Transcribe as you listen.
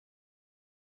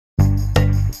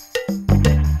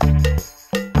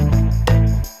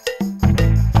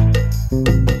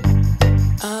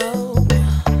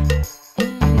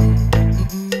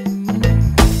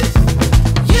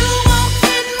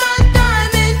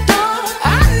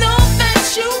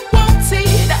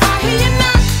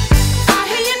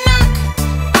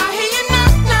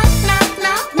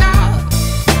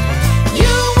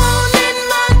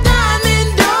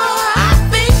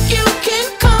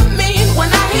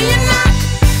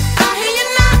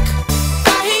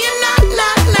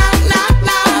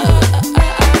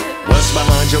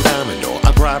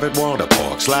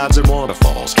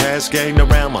eyes skating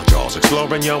around my jaws,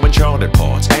 exploring your uncharted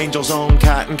parts. Angels on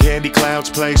cotton candy clouds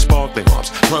play sparkling arms.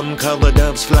 Plum-colored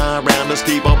doves fly around us,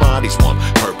 keep our bodies warm.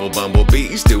 Purple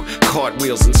bumblebees do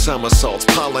cartwheels and somersaults.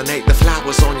 Pollinate the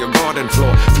flowers on your garden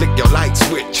floor. Flick your light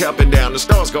switch up and down, the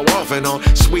stars go off and on.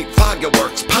 Sweet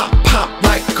fireworks pop, pop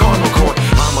like carnival corn.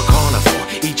 I'm a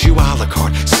carnivore, eat you a la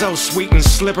carte. So sweet and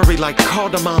slippery like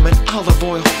cardamom and olive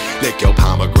oil. Lick your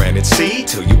pomegranate seed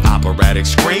till you operatic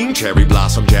scream. Cherry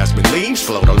blossom, jasmine leaves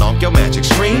float along your magic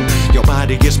stream. Your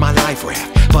body is my life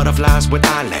raft, butterflies with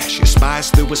eyelashes,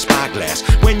 spies through a spyglass.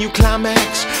 When you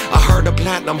climax, a herd of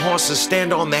platinum horses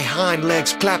stand on their hind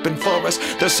legs, clapping for us.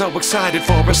 They're so excited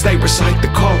for us, they recite the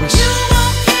chorus.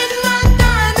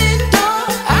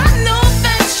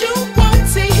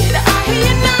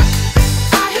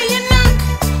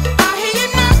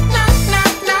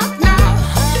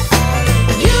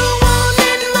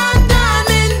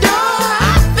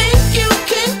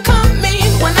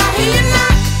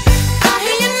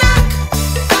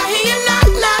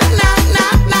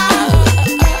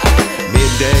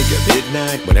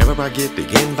 Whenever I get the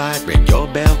invite, ring your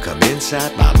bell, come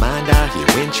inside my mind, I hear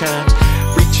wind chimes.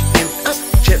 Reaching up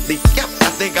gently, yep, I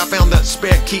think I found the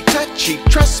spare key. Touchy,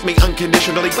 trust me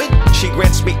unconditionally when she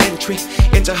grants me entry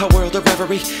into her world of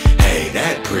reverie. Hey,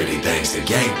 that pretty thing's the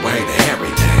gateway to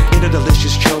everything. In a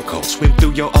delicious chokehold, swim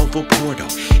through your oval portal.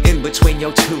 In between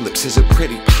your tulips is a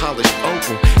pretty polished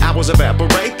opal. Hours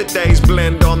evaporate, the days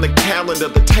blend on the calendar.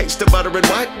 The taste of butter and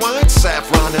white wine,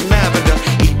 saffron and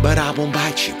lavender. Eat but I won't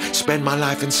bite you, spend my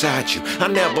life inside you. I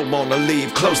never wanna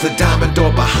leave, close the diamond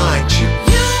door behind you.